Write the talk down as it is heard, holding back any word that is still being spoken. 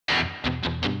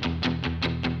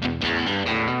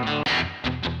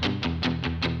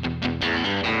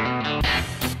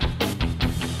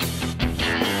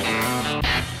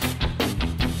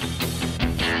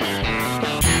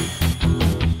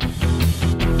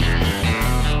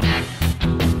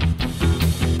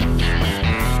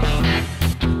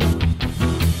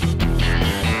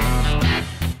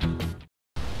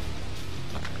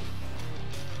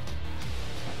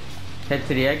head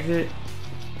to the exit.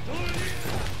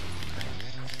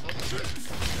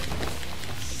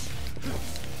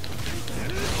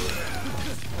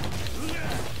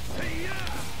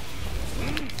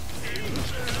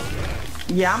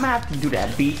 Yeah, I'm gonna have to do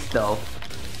that beast though.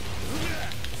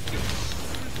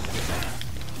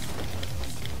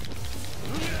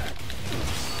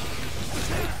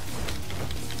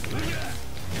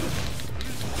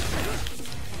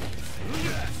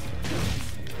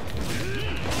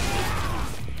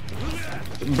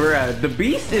 Bruh, the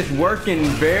beast is working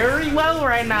very well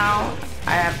right now,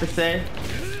 I have to say.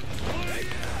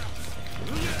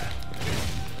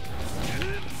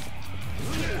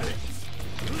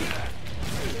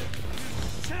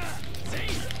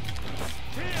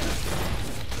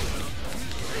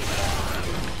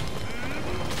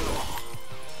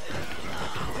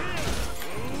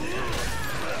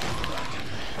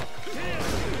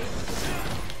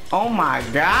 Oh my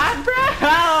god, bro!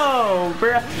 Oh,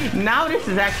 bro. Now this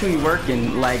is actually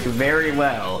working, like, very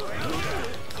well.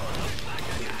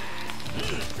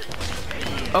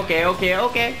 Okay.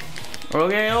 Okay.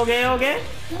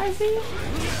 I see.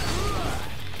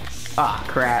 Ah,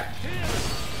 crap.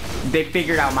 They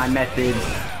figured out my methods.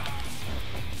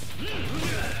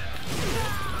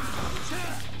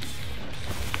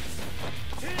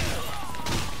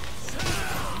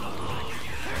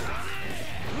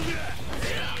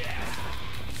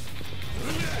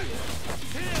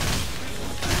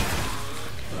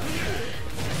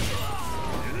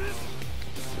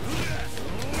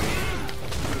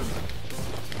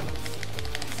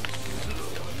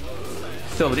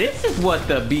 So this is what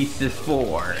the beast is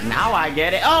for. Now I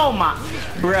get it. Oh my,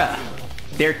 bruh.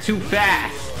 They're too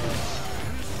fast.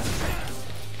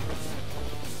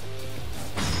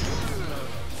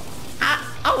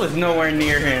 I was nowhere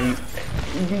near him.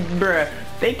 Bruh,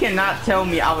 they cannot tell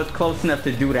me I was close enough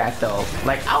to do that though.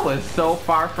 Like, I was so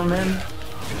far from him.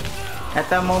 At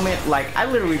that moment, like, I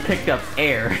literally picked up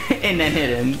air and then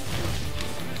hit him.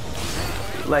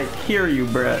 Like, hear you,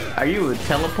 bruh. Are you a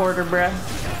teleporter, bruh?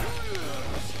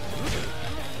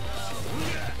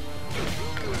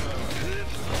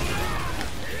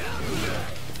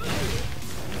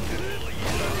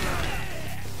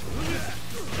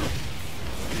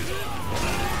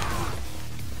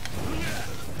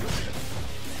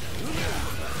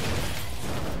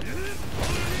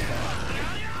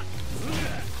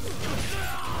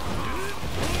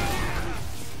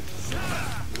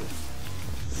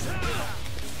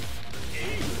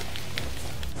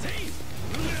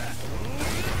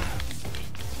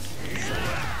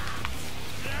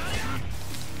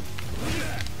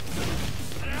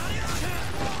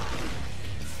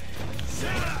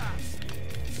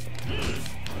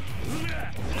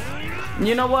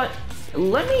 You know what?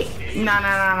 Let me...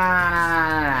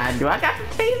 Nah. Do I got the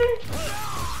taser?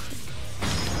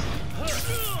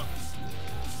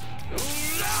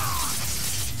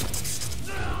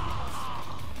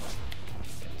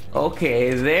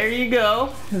 Okay, there you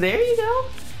go. There you go.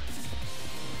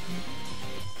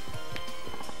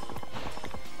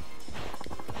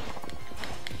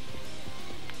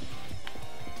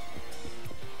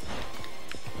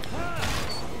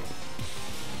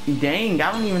 Dang,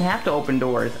 I don't even have to open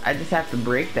doors. I just have to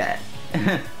break that.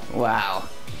 Wow.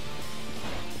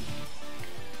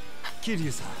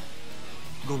 Kiryu-san,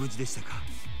 ご無事でしたか?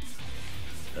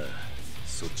 ああ、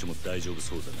そっちも大丈夫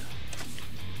そうだな。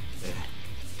ええ、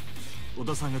小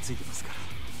田さんがついてますか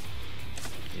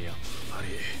ら。やっぱ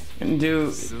り。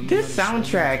Dude, this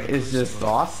soundtrack is just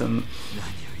awesome. 何を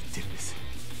言ってるんです。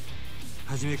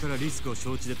初めからリスクを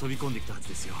承知で飛び込んできたはず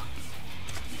ですよ。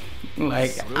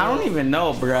Like, I don't even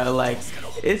know, bro. Like,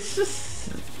 it's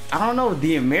just, I don't know.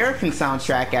 The American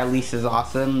soundtrack at least is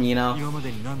awesome, you know.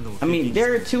 I mean,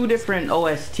 there are two different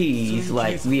OSTs,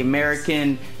 like the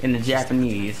American and the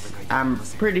Japanese. I'm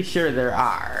pretty sure there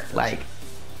are. Like,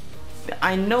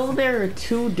 I know there are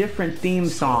two different theme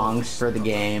songs for the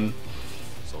game.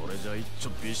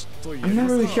 I'm not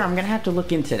really sure. I'm gonna have to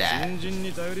look into that.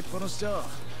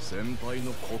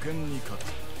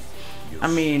 I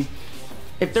mean,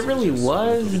 if there really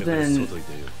was, then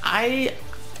I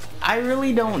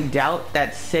really don't doubt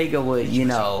that Sega would, you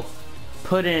know,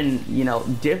 put in, you know,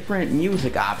 different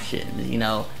music options, you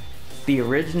know, the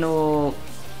original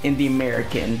and the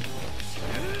American.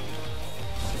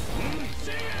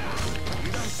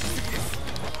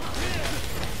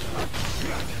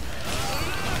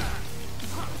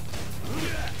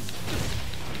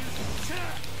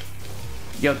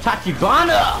 Yo,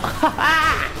 Tachibana!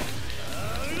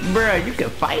 Bruh, you can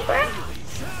fight, bruh?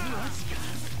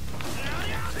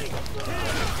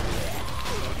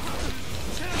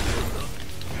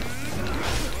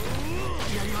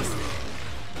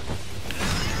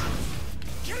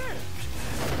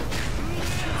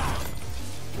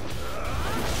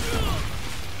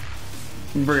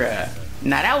 Bruh.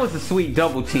 Now that was a sweet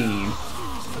double team.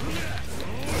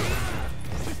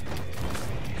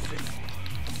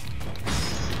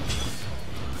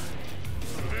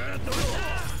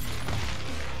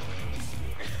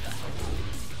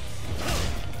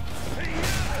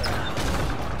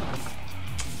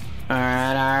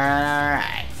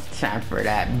 Alright. Time for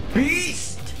that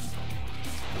beast.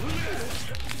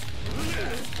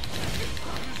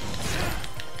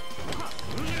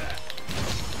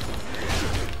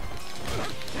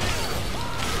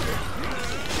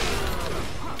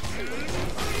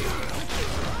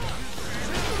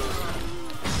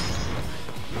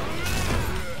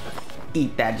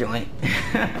 Eat that joint.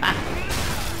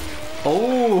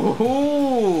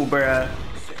 Oh, bruh.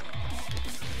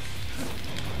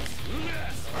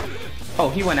 Oh,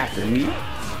 he went after me?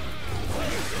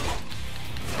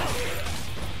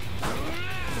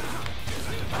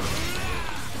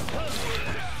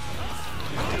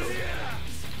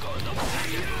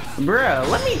 Bruh,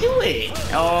 let me do it.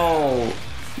 Oh,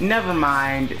 never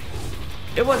mind.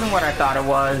 It wasn't what I thought it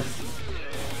was.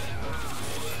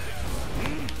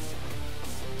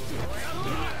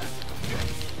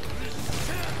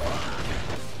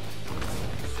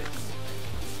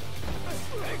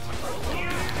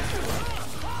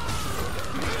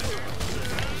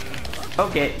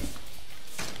 Okay,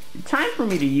 time for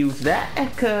me to use that,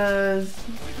 cause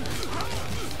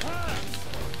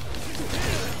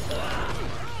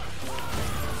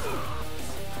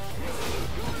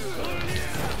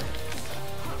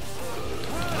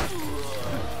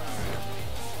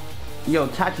yo,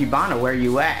 Tachibana, where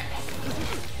you at?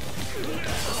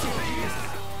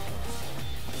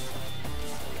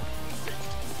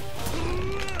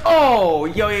 Oh,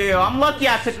 yo, I'm lucky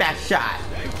I took that shot.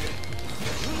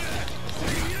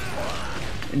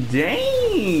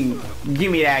 Dang! Give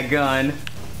me that gun.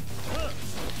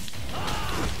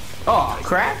 Oh,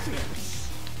 crap.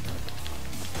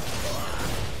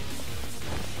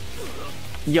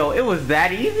 Yo, it was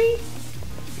that easy?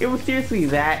 It was seriously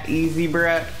that easy,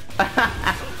 bruh.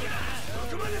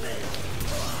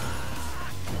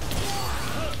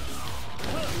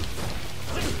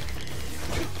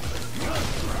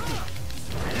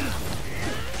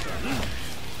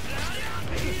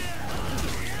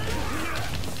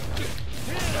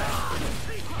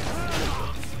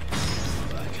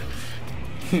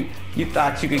 You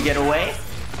thought you could get away?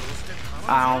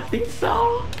 I don't think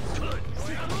so.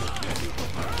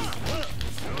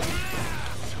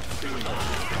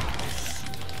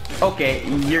 Okay,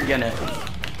 you're gonna...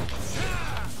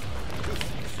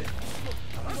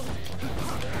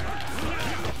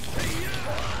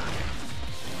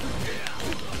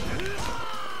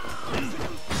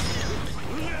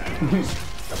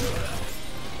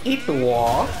 Eat the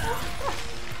wall.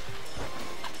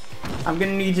 I'm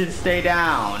gonna need you to stay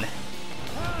down.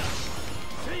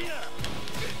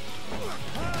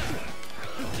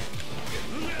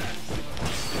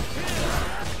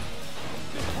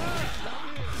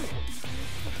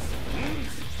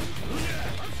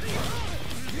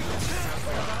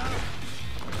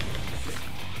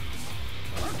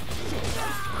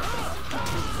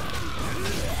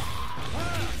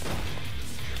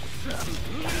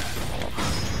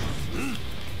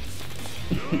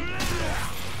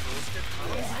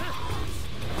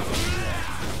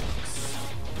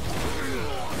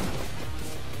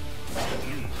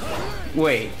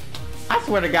 Wait, I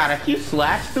swear to God, if you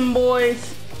slash them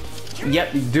boys,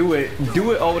 yep, do it,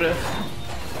 Oda.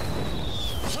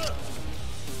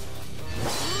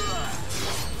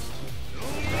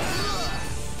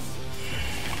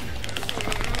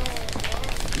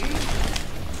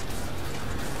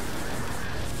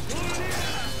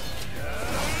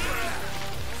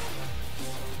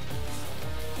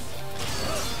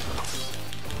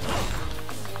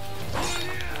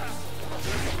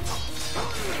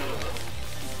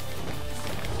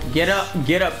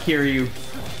 Get up, Kiryu.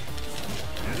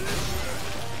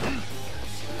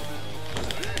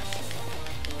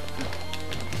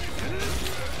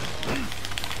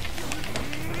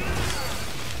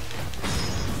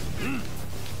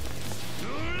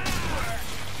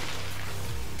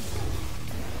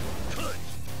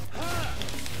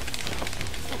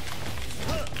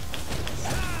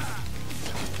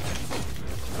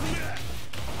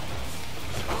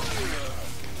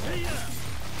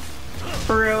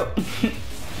 For real.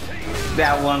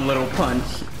 That one little punch.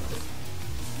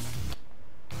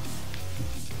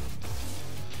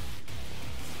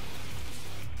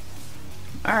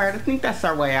 Alright, I think that's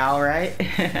our way out, right?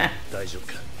 大丈夫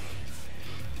か。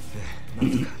な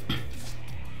んとか。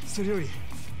それより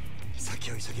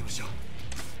先を急ぎましょ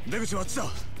う。出口はあっちだ。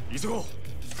急ごう。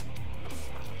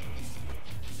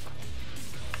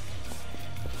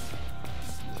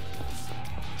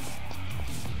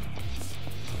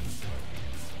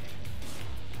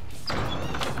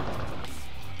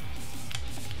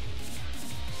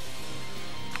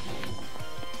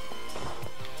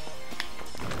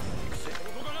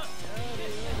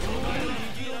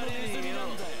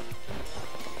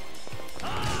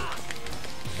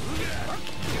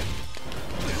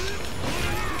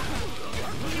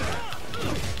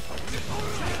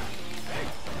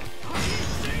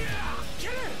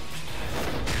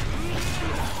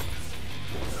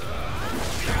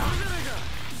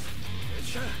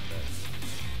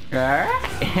Alright.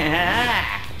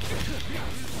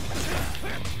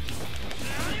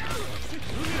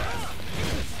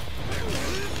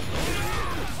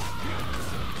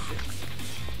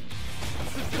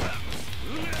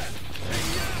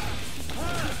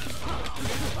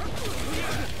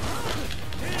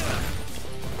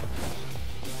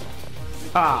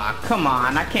 Ah, oh, come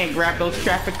on. I can't grab those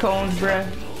traffic cones, bruh.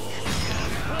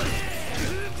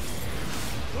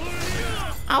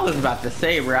 I was about to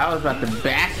say, bruh. I was about to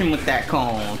bash him with that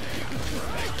cone.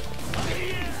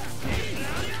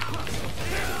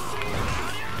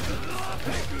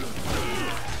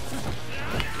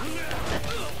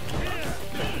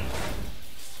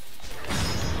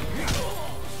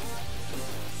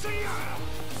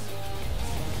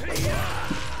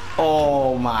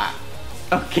 Oh my.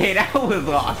 Okay, that was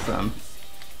awesome.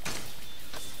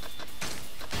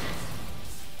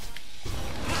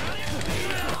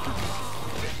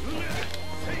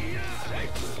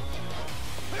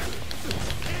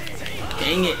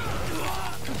 Dang it.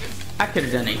 I could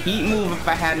have done a heat move if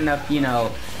I had enough, you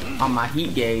know, on my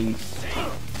heat gauge.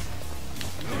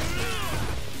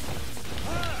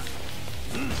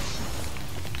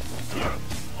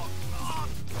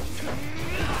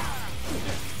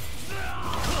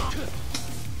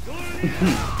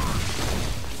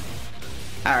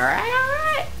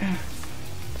 Alright.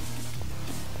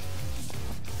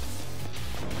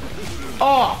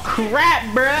 Oh crap,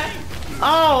 bruh.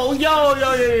 Oh, yo.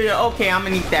 Okay, I'm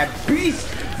gonna need that beast.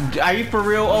 Are you for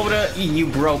real, Oda? You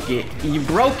broke it. You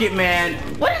broke it, man.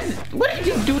 What did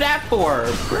you do that for,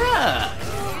 bruh?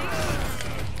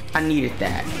 I needed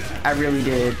that. I really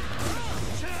did.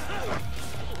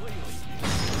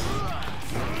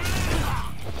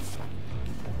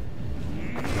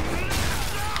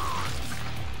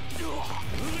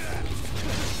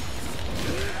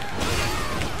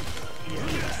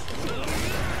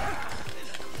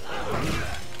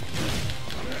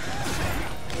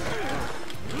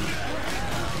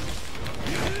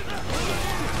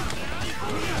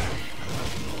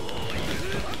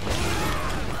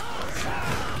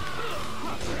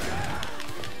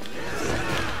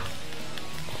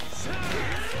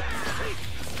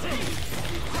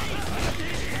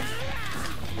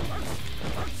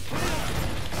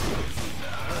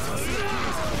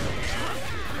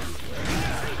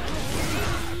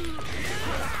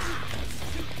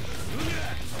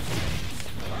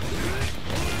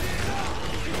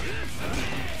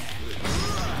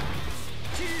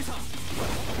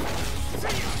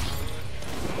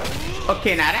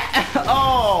 Okay, now that.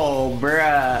 Oh,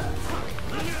 bruh.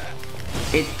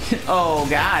 Oh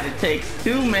god, it takes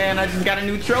two, man. I just got a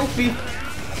new trophy.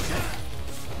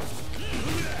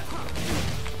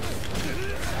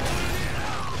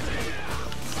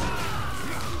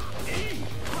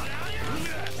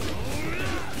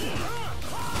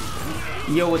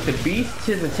 Yo, with the beast,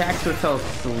 his attacks are so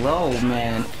slow,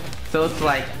 man. So it's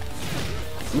like,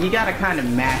 you gotta kind of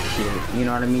mash it, you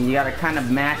know what I mean? You gotta kind of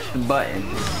mash the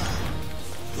buttons,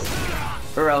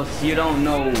 or else you don't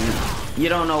know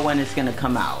when it's gonna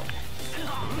come out.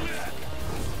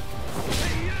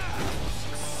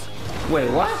 Wait,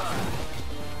 what?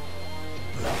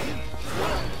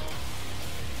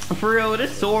 For real,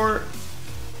 this sword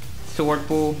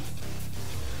pool.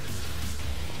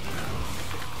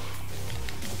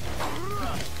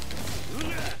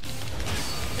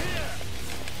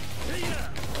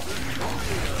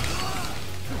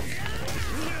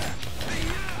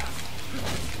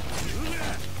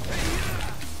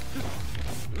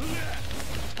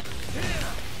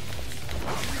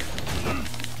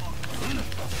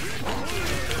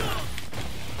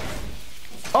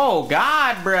 Oh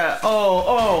god, bruh.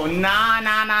 Oh, nah.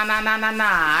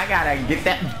 I gotta get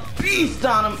that beast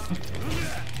on him.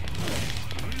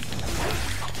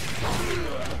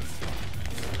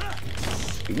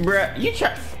 Bruh, you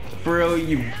try, bro,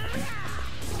 you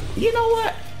know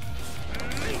what?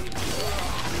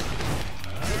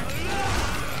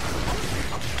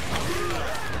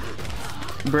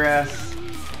 Bruh.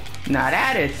 Now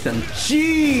that is some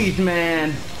cheese,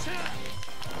 man.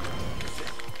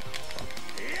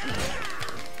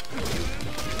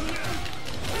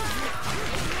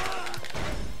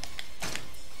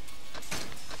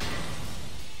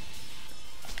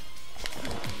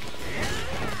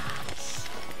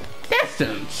 That's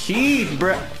some cheese,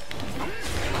 bruh.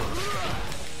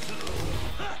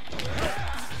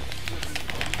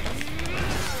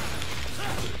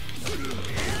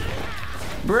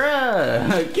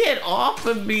 Bruh, get off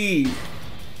of me.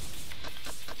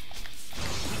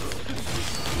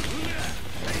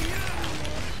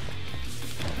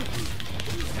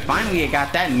 Finally, I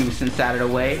got that nuisance out of the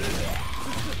way.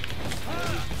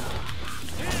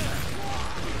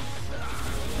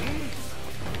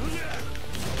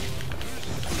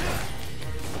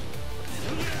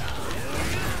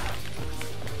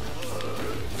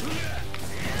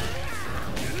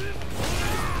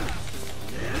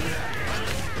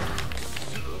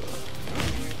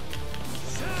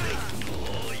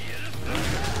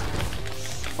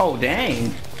 Oh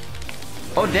dang.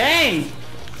 Oh dang.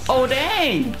 Oh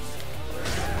dang.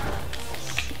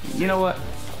 You know what?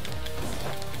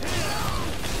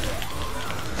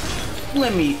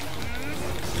 Let me.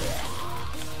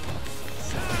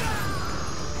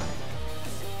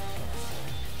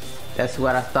 That's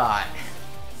what I thought.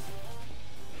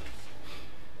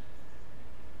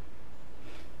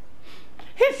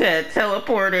 He said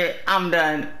teleported. I'm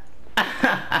done.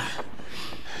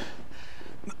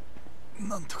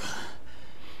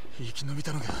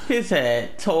 His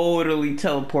head totally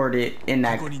teleported in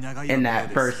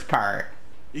that first part.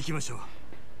 行きましょう。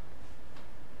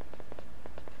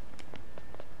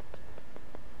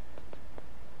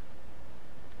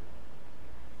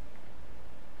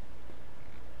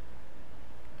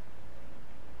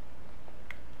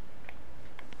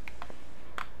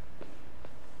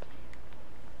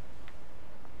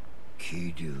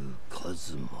桐生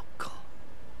一馬か。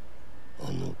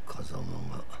あの風間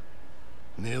が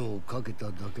目をかけた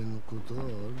だけのことはあ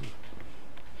る。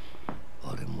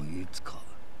あれもいつか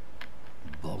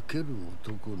化ける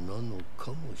男なの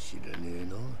かもしれねえ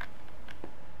な。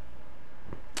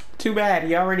 Too bad,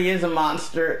 he already is a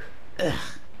monster. Ugh.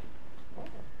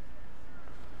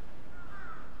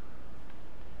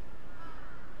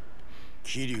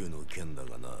 桐生の件だ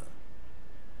がな、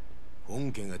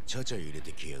本家がちゃちゃ入れ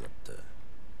てきやがった。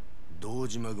堂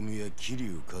島組や桐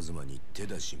生一馬に手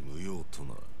出し無用と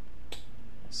な。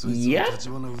そいつは立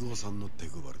花不動産の手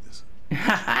配りです。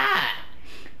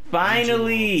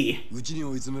Finally!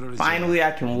 Finally,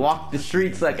 I can walk the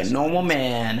streets like a normal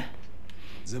man.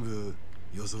 全部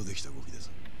予想できた動きで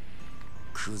す。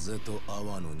クゼと阿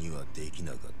波野にはでき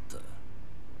なかった。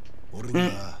俺に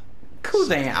は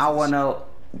Kuze and Awano,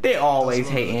 they always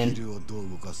hating. 桐生をどう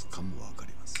動かすかもわか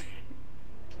ります。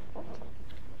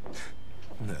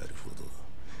なるほど。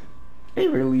They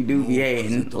really do be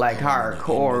hating like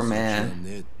hardcore,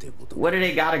 man. What do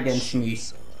they got against me?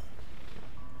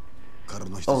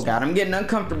 Oh god, I'm getting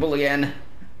uncomfortable again.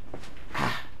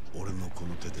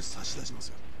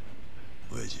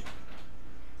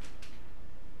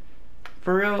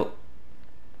 For real?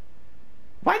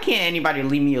 Why can't anybody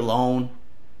leave me alone?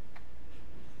 I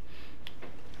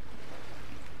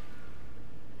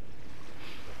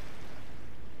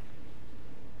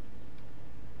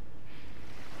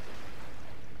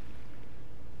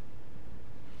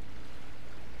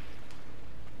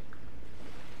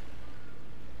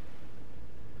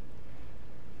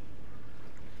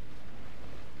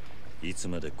いつ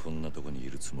までこんなとこにい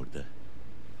るつもりだ。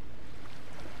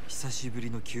久しぶり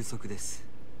の休息です。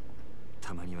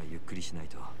たまにはゆっくりしない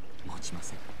と持ちま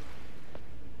せん。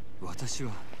私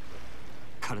は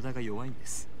体が弱いんで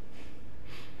す。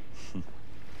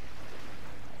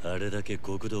あれだけ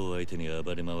極道相手に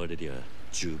暴れ回れりゃ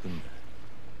十分だ。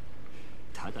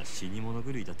ただ死に物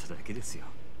狂いだっただけですよ。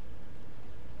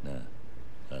なあ、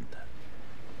あんた。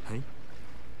はい。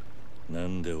な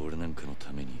んで俺なんかの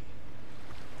ために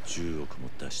10億も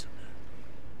出したんだ。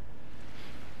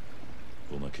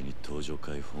おまけに東上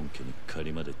会本家に借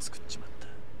りまで作っちまっ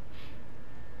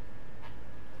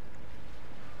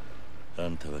た。あ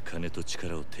んたは金と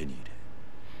力を手に入れ、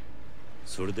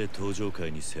それで東上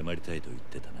会に迫りたいと言っ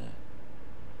てたな。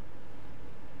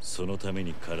そのため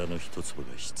に殻の一坪が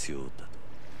必要だと。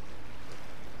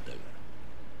だが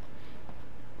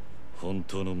本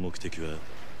当の目的は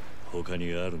他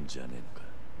にあるんじゃねえの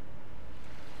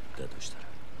か。だとしたら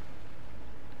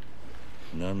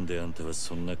なんであんたは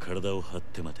そんな体を張っ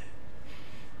てまで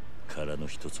殻の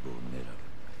一坪を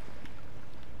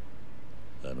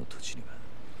狙う。あの土地には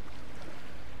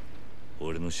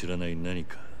俺の知らない何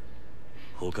か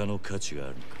他の価値があ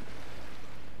るのか。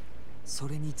そ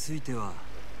れについては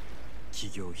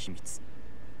企業秘密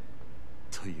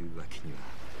というわけには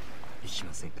いき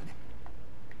ませんかね。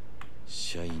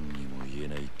社員にも言え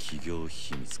ない企業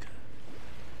秘密か。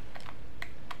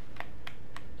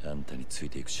あんたについ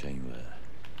ていく社員は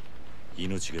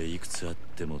命がいくつあっ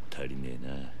ても足りねえ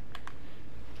な。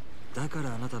だか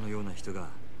らあなたのような人が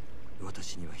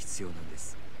私には必要なんで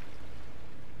す。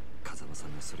風間さ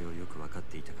んがそれをよく分かっ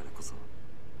ていたからこそ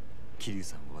桐生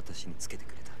さんを私につけてく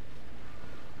れ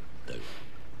た。だが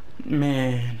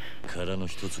Man. 殻の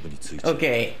一粒について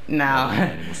Okay, now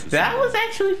that was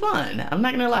actually fun. I'm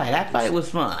not gonna lie, that fight was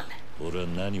fun. 俺は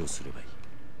何をすればいい。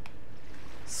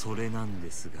それなんで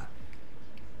すが、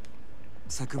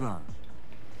昨晩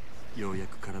ようや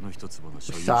く殻の一粒の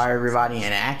所有者。 Sorry everybody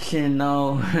in action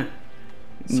though.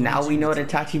 Now we know that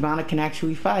Tachibana can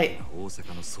actually fight. 大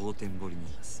阪の蒼天堀にい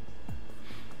ます。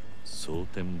蒼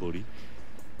天堀？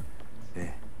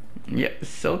ええ。Yep,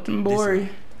 Sotenbori.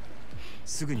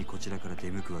 すぐにこちらから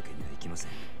出向くわけにはいきませ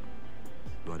ん。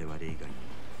我々以外に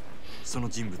その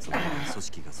人物は組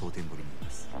織が蒼天堀にいま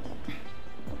す。あ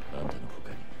んたの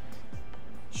他に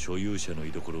所有者の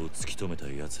居所を突き止めた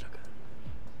奴らか。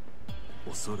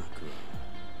おそらくは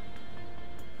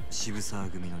渋沢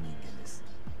組の人間です。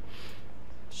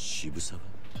渋沢？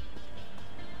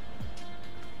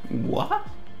 What?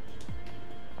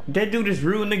 That dude is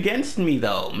rooting against me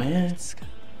though, man.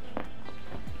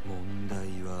 問題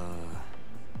は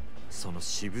その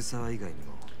渋沢以外に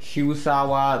も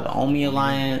Shibusawa, the Omi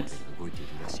Alliance. 動いてい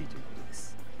るらしいということで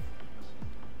す。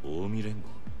近江連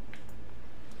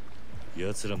合？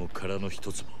奴らも殻の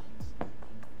一つも。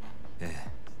ええ、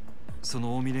そ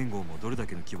の近江連合もどれだ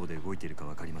けの規模で動いているか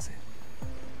分かりません。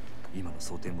今の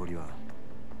蒼天堀は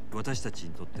私たち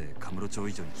にとってカムロ町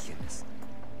以上に危険です。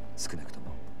少なくと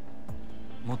も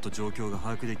もっと状況が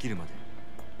把握できるまで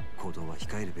行動は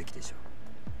控えるべきでしょう。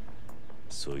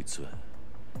そいつは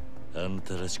あん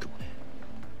たらしくもね。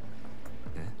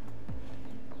え？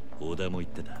小田も言っ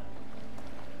てた。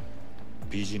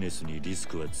ビジネスにリス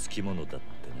クはつきものだってな。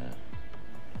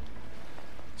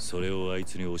それをあい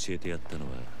つに教えてやったの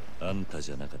はあんた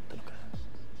じゃなかったのか。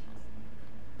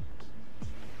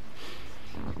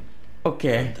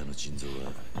Okay. あんたの腎臓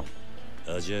は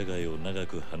アジア街を長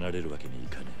く離れるわけにい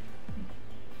かね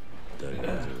え。だ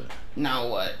があれは Now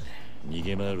what? 逃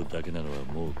げ回るだけなのは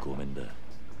もうごめんだ。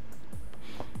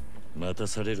待た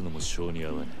されるのも性に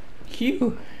合わねえ。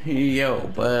 Q. Yo,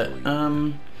 but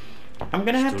I'm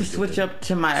gonna have to switch up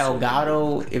to my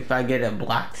Elgato if I get a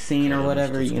block scene or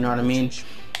whatever, you know what I mean?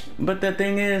 But the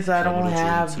thing is, I don't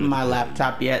have my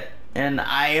laptop yet, and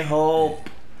I hope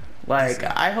I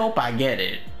get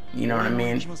it, you know what I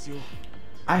mean?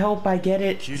 I hope I get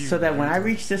it so that when I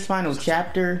reach this final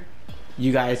chapter,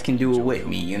 you guys can do it with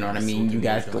me, you know what I mean? You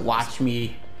guys can watch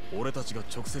me.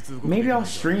 Maybe I'll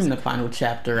stream the final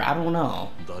chapter, I don't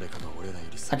know.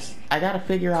 I gotta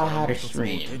figure out how to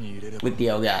stream with the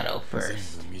Elgato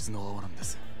first.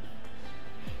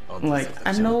 Like,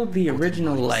 I know the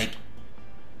original, like,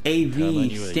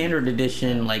 AV standard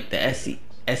edition, like the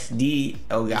SD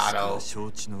Elgato,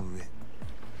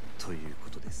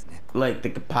 like the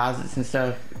composites and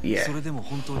stuff, yeah.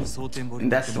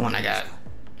 That's the one I got.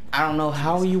 I don't know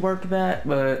how you work that,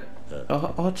 but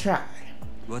I'll try.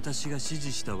 You know,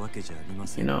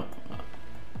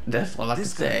 that's all I can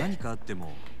say.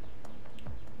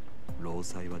 労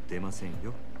災は出ません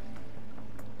よ。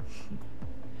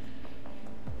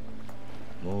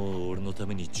もう俺のた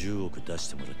めに10億出し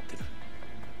てもらってる。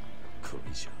こ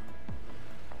れ以上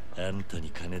あんた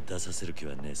に金出させる気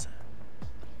はねえさ。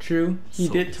 True, he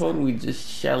did totally just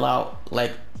shell out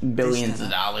like billions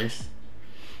of dollars.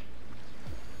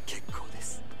 結構で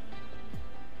す。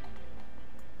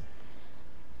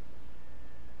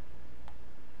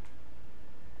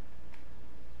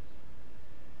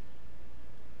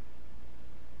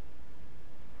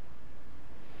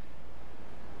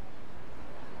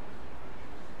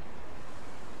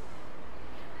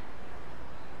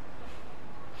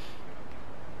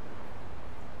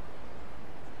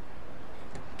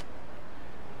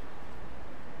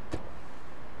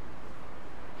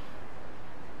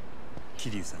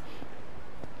桐生さん、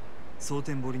蒼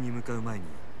天堀に向かう前に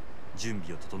準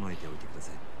備を整えておいてくだ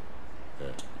さい。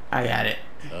I got it.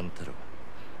 あんたら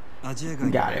はアジア街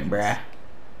に Got it, bruh.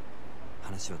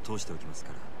 話は通しておきますか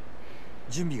ら、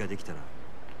準備ができたら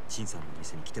陳さんの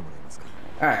店に来てもらいますか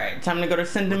ら。Alright, time to go to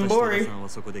私と Sendinbori. さんは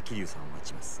そこで桐生さんを待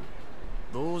ちます。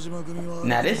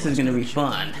 Now this is gonna be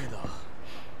fun.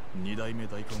 2代目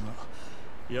代行が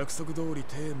約束通り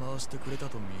手回してくれた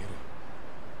と見える。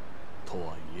と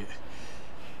はいえ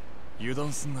油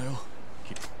断すんなよ。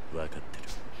分かってる。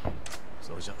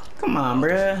それじゃ。 Come on,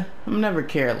 bruh. I'm never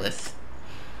careless.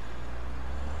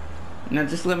 Now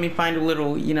just let me find a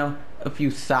little, you know, a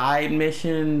few side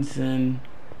missions and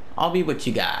I'll be with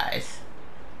you guys.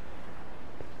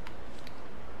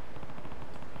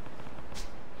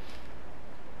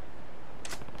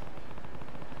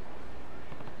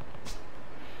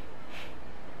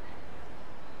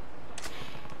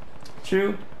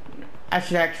 True. I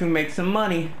should actually make some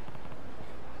money.